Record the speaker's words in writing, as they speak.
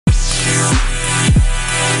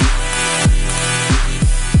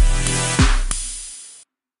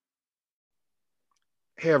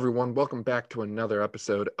Hey everyone, welcome back to another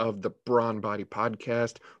episode of the Brawn Body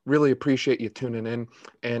Podcast. Really appreciate you tuning in.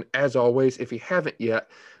 And as always, if you haven't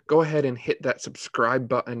yet, go ahead and hit that subscribe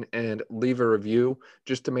button and leave a review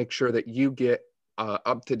just to make sure that you get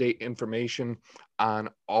up-to-date information on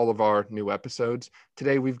all of our new episodes.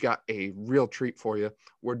 Today we've got a real treat for you.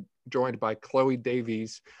 We're joined by Chloe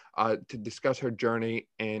Davies to discuss her journey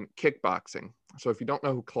in kickboxing. So if you don't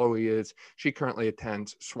know who Chloe is, she currently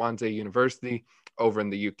attends Swansea University over in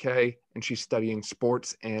the UK, and she's studying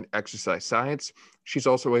sports and exercise science. She's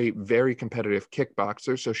also a very competitive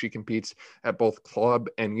kickboxer, so she competes at both club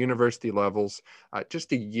and university levels.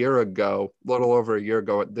 Just a year ago, little over a year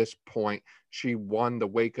ago at this point, she won the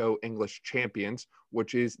Waco English Champions,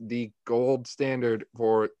 which is the gold standard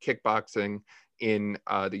for kickboxing in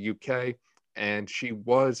the UK, and she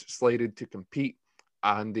was slated to compete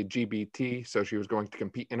on the GBT, so she was going to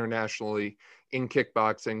compete internationally in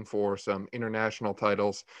kickboxing for some international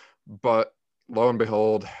titles, but lo and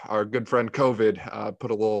behold, our good friend COVID put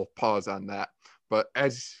a little pause on that. But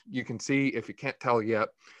as you can see, if you can't tell yet,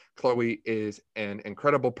 Chloe is an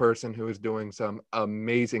incredible person who is doing some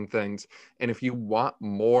amazing things. And if you want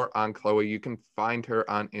more on Chloe, you can find her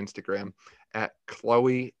on Instagram at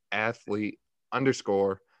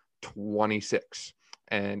ChloeAthlete_26.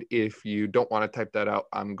 And if you don't want to type that out,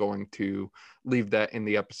 I'm going to leave that in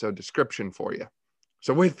the episode description for you.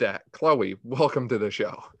 So with that, Chloe, welcome to the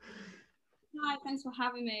show. Hi, thanks for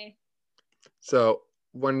having me. So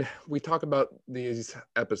when we talk about these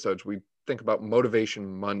episodes, we think about Motivation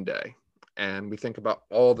Monday, and we think about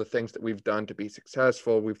all the things that we've done to be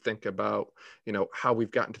successful. We think about, how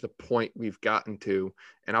we've gotten to the point we've gotten to.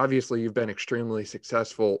 And obviously you've been extremely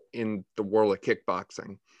successful in the world of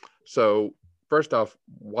kickboxing. So first off,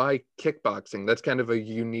 why kickboxing? That's kind of a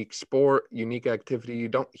unique sport, unique activity. You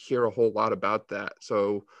don't hear a whole lot about that.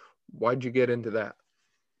 So why'd you get into that?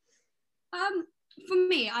 For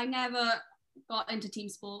me, I never got into team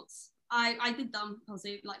sports. I did them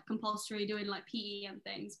obviously like compulsory doing like PE and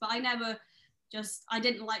things, but I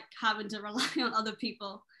didn't like having to rely on other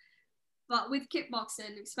people. But with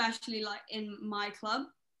kickboxing, especially like in my club,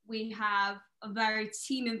 we have a very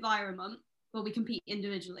team environment where we compete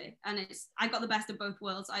individually, and I got the best of both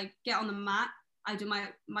worlds. I get on the mat, I do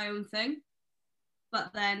my own thing,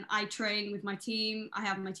 but then I train with my team. I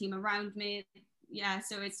have my team around me. Yeah,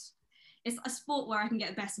 so it's a sport where I can get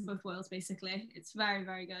the best of both worlds. Basically, it's very,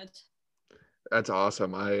 very good. That's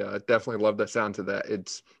awesome. I definitely love the sound of that.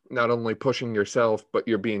 It's not only pushing yourself, but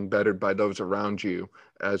you're being bettered by those around you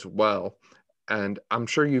as well. And I'm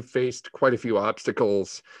sure you've faced quite a few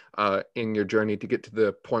obstacles in your journey to get to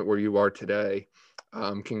the point where you are today.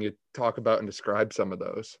 Can you talk about and describe some of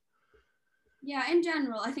those? Yeah, in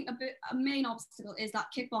general, I think a main obstacle is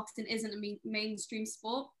that kickboxing isn't a mainstream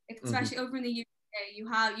sport, especially over in the UK.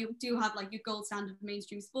 You do have like your gold standard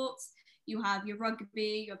mainstream sports. You have your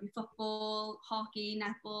rugby, you have your football, hockey,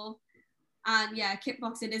 netball, and yeah,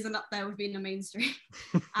 kickboxing isn't up there with being a mainstream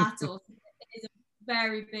at all. It is a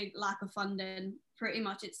very big lack of funding. Pretty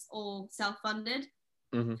much, it's all self-funded.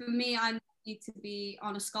 Mm-hmm. For me, I'm lucky to be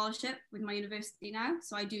on a scholarship with my university now,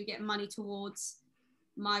 so I do get money towards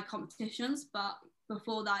my competitions, but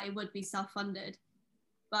before that it would be self-funded.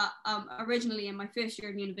 But originally in my first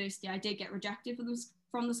year of university, I did get rejected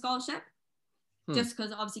from the scholarship, just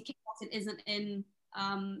because obviously kickboxing isn't in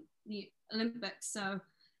the Olympics. So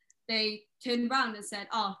they turned around and said,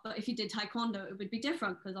 oh, but if you did taekwondo, it would be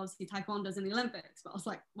different because obviously taekwondo's in the Olympics. But I was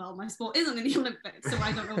like, well, my sport isn't in the Olympics, so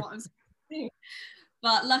I don't know what I'm supposed to do.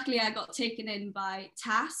 But luckily I got taken in by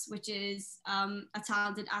TAS, which is a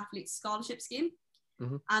talented athlete scholarship scheme.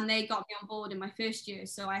 Mm-hmm. And they got me on board in my first year.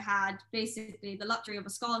 So I had basically the luxury of a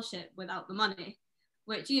scholarship without the money,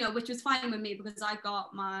 which was fine with me because I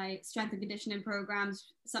got my strength and conditioning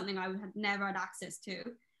programs, something I had never had access to.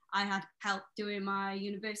 I had help doing my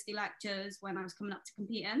university lectures when I was coming up to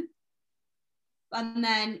competing. And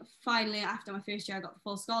then finally, after my first year, I got the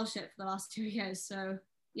full scholarship for the last 2 years. So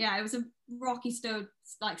yeah, it was a rocky start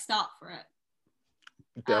for it.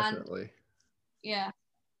 Definitely. And, yeah.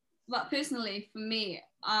 But personally, for me,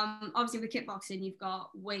 obviously with kickboxing, you've got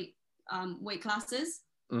weight classes,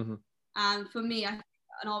 mm-hmm. and for me, a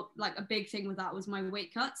big thing with that was my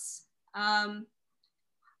weight cuts. I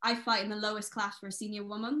fight in the lowest class for a senior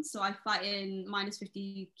woman, so I fight in minus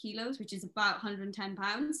 50 kilos, which is about 110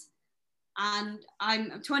 pounds, and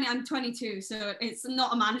I'm 22, so it's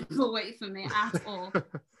not a manageable weight for me at all.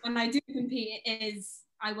 When I do compete,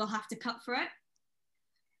 I will have to cut for it.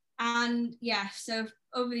 And yeah, so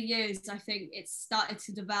over the years, I think it's started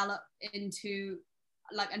to develop into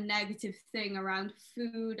like a negative thing around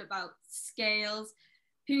food, about scales,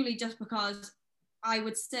 purely just because I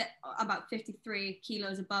would sit about 53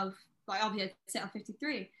 kilos above, like obviously I'd sit at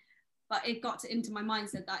 53, but it got into my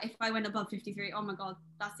mindset that if I went above 53, oh my God,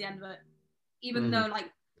 that's the end of it. Even though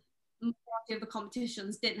like majority of the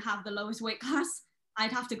competitions didn't have the lowest weight class,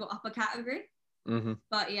 I'd have to go up a category.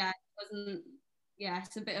 But yeah, it wasn't, yeah,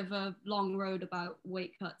 it's a bit of a long road about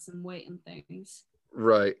weight cuts and weight and things.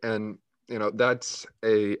 Right. And, you know, that's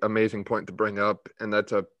a amazing point to bring up. And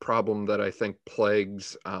that's a problem that I think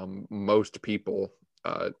plagues most people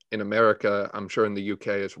in America. I'm sure in the UK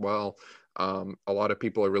as well. A lot of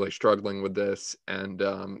people are really struggling with this. And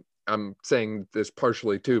I'm saying this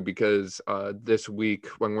partially too, because this week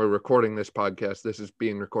when we're recording this podcast, this is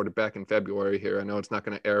being recorded back in February here. I know it's not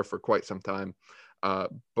going to air for quite some time.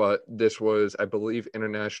 But this was, I believe,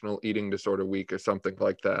 International Eating Disorder Week or something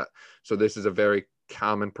like that. So this is a very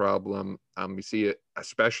common problem. We see it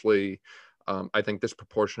especially, I think,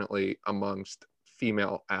 disproportionately amongst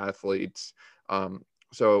female athletes.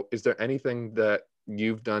 So is there anything that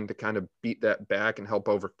you've done to kind of beat that back and help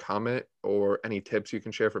overcome it, or any tips you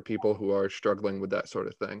can share for people who are struggling with that sort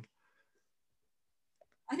of thing?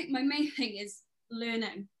 I think my main thing is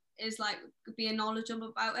learning, is like being knowledgeable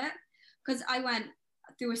about it. Because I went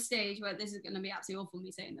through a stage where, this is going to be absolutely awful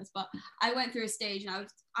me saying this, but I went through a stage and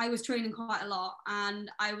I was training quite a lot,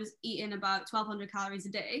 and I was eating about 1,200 calories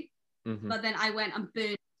a day. But then I went and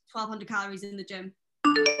burned 1,200 calories in the gym.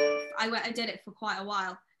 I did it for quite a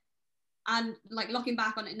while, and like looking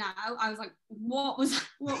back on it now, I was like, what was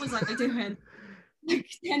I doing? Like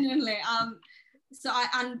genuinely. So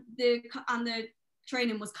the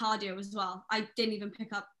training was cardio as well. I didn't even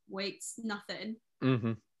pick up weights, nothing.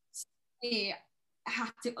 I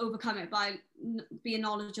had to overcome it by being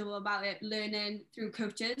knowledgeable about it, learning through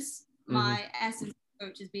coaches. My Essence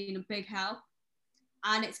coach has been a big help,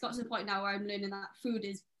 and it's got to the point now where I'm learning that food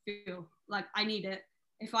is fuel. Like I need it.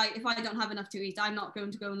 If I don't have enough to eat, I'm not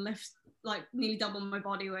going to go and lift like nearly double my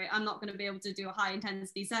body weight. I'm not going to be able to do a high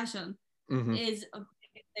intensity session. It is a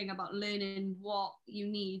big thing about learning what you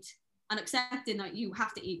need and accepting that you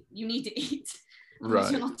have to eat. You need to eat.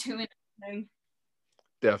 Right. You're not doing anything.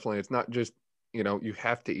 Definitely. It's not just, you know, you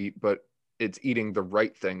have to eat, but it's eating the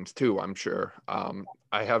right things too, I'm sure.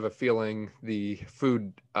 I have a feeling the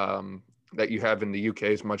food that you have in the UK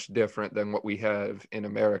is much different than what we have in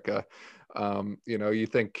America. You know, you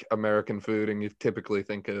think American food and you typically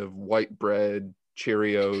think of white bread,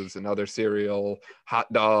 Cheerios and other cereal,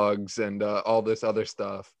 hot dogs, and all this other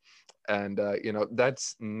stuff. And, you know,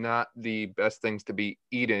 that's not the best things to be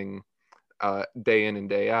eating day in and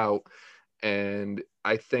day out. And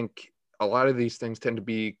I think a lot of these things tend to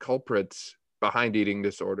be culprits behind eating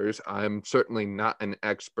disorders. I'm certainly not an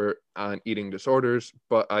expert on eating disorders,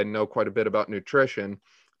 but I know quite a bit about nutrition.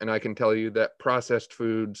 And I can tell you that processed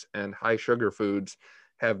foods and high sugar foods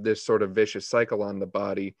have this sort of vicious cycle on the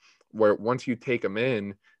body where once you take them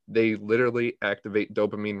in, they literally activate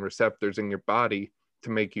dopamine receptors in your body to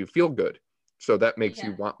make you feel good. So that makes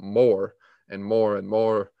you want more and more and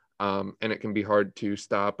more. And it can be hard to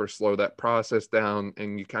stop or slow that process down,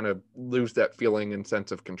 and you kind of lose that feeling and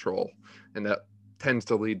sense of control, and that tends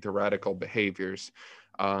to lead to radical behaviors.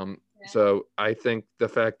 So I think the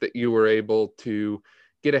fact that you were able to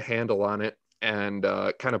get a handle on it and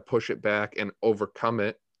kind of push it back and overcome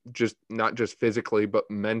it, just not just physically, but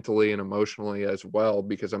mentally and emotionally as well,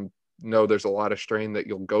 because I know there's a lot of strain that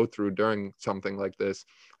you'll go through during something like this.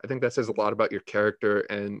 I think that says a lot about your character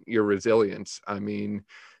and your resilience. I mean,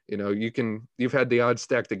 you know, you've had the odds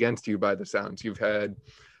stacked against you by the sounds. You've had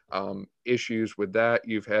issues with that.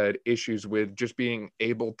 You've had issues with just being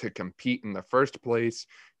able to compete in the first place.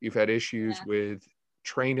 You've had issues with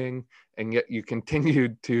training, and yet you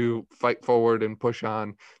continued to fight forward and push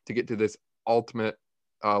on to get to this ultimate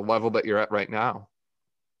level that you're at right now.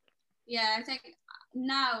 Yeah, I think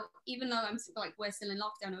now, even though we're still in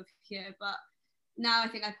lockdown over here, but now I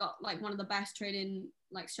think I've got like one of the best training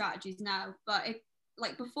like strategies now. But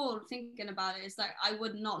like before, thinking about it, it's like I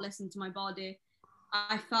would not listen to my body.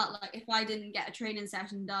 I felt like if I didn't get a training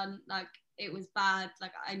session done, like it was bad.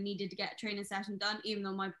 Like I needed to get a training session done, even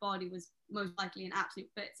though my body was most likely in absolute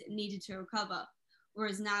bits. It needed to recover.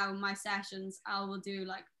 Whereas now my sessions, I will do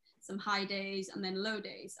like some high days and then low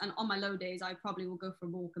days. And on my low days, I probably will go for a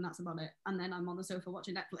walk and that's about it. And then I'm on the sofa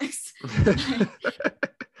watching Netflix.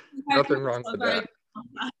 Nothing wrong with that.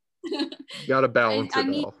 Got to balance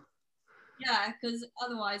it all. Yeah, because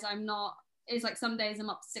otherwise I'm not, it's like some days I'm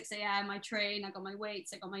up to 6 a.m. I train, I got my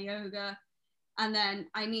weights, I got my yoga, and then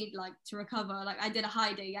I need like to recover. Like I did a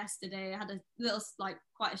high day yesterday. I had a little like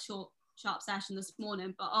quite a sharp session this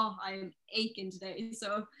morning, but I'm aching today,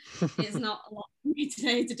 so it's not a lot for me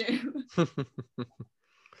today to do.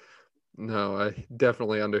 No, I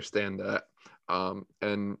definitely understand that.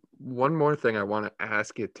 And one more thing I want to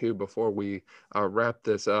ask you too before we wrap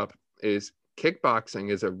this up is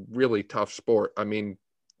kickboxing is a really tough sport. I mean,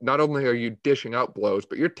 not only are you dishing out blows,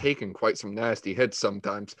 but you're taking quite some nasty hits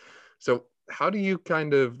sometimes. So how do you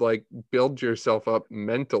kind of like build yourself up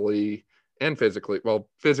mentally and physically? Well,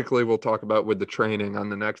 physically we'll talk about with the training on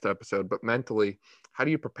the next episode, but mentally, how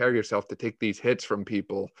do you prepare yourself to take these hits from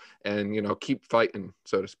people and, keep fighting,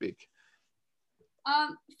 so to speak?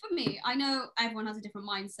 For me, I know everyone has a different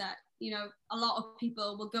mindset. A lot of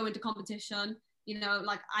people will go into competition,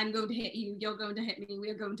 like I'm going to hit you, you're going to hit me,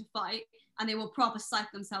 we're going to fight, and they will proper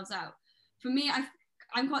psych themselves out. For me,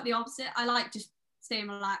 I'm quite the opposite. I like just staying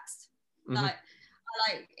relaxed. Mm-hmm. Like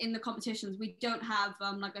I like in the competitions, we don't have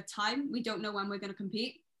like a time. We don't know when we're going to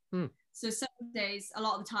compete. So some days, a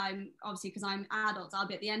lot of the time, obviously because I'm adult, I'll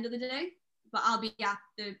be at the end of the day, but I'll be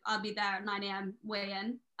there at 9 a.m. weigh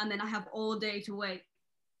in, and then I have all day to wait.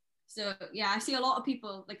 So yeah, I see a lot of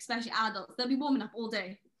people, like especially adults, they'll be warming up all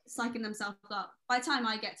day, psyching themselves up. By the time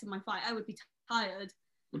I get to my fight, I would be tired.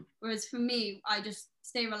 Whereas for me, I just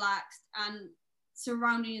stay relaxed, and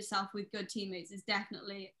surrounding yourself with good teammates is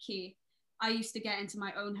definitely key. I used to get into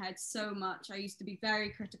my own head so much. I used to be very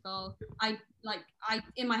critical.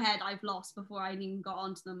 In my head, I've lost before I even got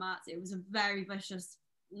onto the mats. It was a very vicious,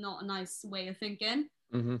 not a nice way of thinking.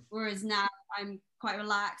 Mm-hmm. Whereas now I'm quite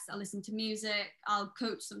relaxed. I listen to music. I'll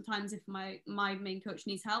coach sometimes if my main coach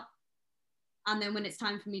needs help. And then when it's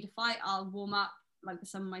time for me to fight, I'll warm up like with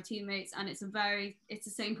some of my teammates. And it's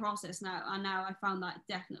the same process now. And now I found that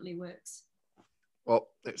it definitely works. Well,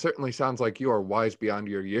 it certainly sounds like you are wise beyond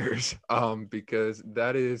your years, because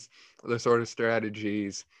that is the sort of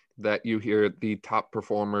strategies that you hear the top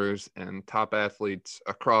performers and top athletes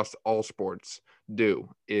across all sports do.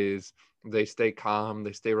 Is they stay calm,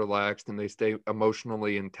 they stay relaxed, and they stay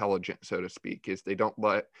emotionally intelligent, so to speak. Is they don't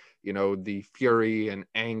let, the fury and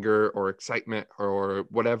anger or excitement or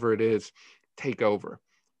whatever it is take over,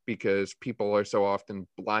 because people are so often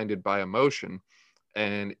blinded by emotion.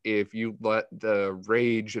 And if you let the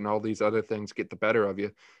rage and all these other things get the better of you,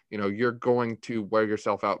 you're going to wear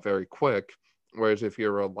yourself out very quick. Whereas if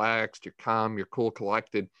you're relaxed, you're calm, you're cool,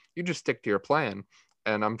 collected, you just stick to your plan.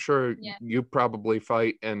 And I'm sure you probably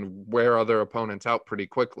fight and wear other opponents out pretty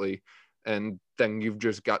quickly. And then you've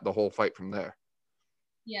just got the whole fight from there.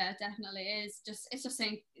 Yeah, definitely. It's just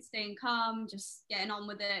staying calm, just getting on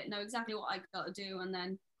with it, know exactly what I got to do. And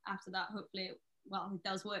then after that, hopefully, it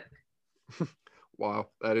does work. Wow,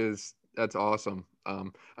 that's awesome.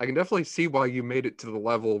 I can definitely see why you made it to the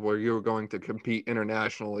level where you were going to compete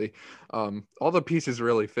internationally. All the pieces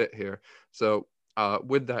really fit here. So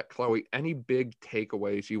with that, Chloe, any big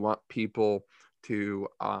takeaways you want people to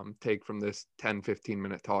take from this 10-15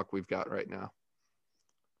 minute talk we've got right now?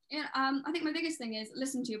 Yeah, I think my biggest thing is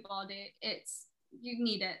listen to your body. You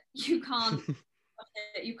need it. You can't push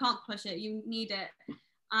it. You can't push it. You need it.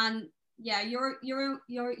 And yeah, you are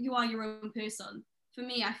your own person. For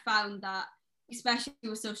me, I found that, especially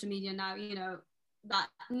with social media now, that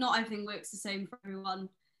not everything works the same for everyone.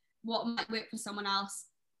 What might work for someone else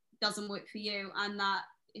doesn't work for you, and that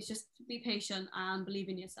it's just be patient and believe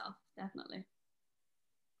in yourself. Definitely.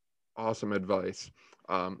 Awesome advice.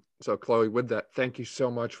 So Chloe, with that, thank you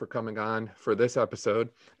so much for coming on for this episode,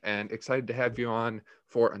 and excited to have you on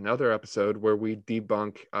for another episode where we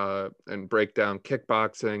debunk and break down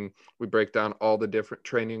kickboxing. We break down all the different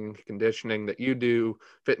training, conditioning that you do,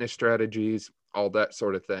 fitness strategies, all that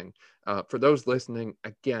sort of thing. For those listening,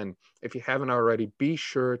 again, if you haven't already, be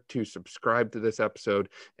sure to subscribe to this episode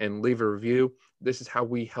and leave a review. This is how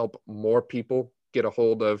we help more people get a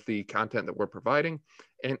hold of the content that we're providing.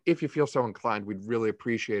 And if you feel so inclined, we'd really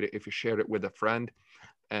appreciate it if you shared it with a friend.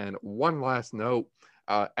 And one last note,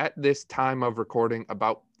 at this time of recording,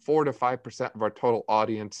 about 4 to 5% of our total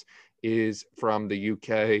audience is from the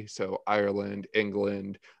UK, so Ireland,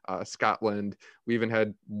 England, Scotland. We even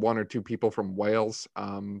had 1 or 2 people from Wales.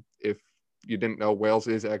 If you didn't know, Wales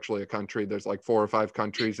is actually a country. There's like 4 or 5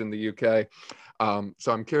 countries in the UK.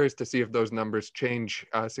 So I'm curious to see if those numbers change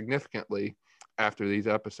significantly after these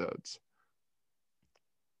episodes.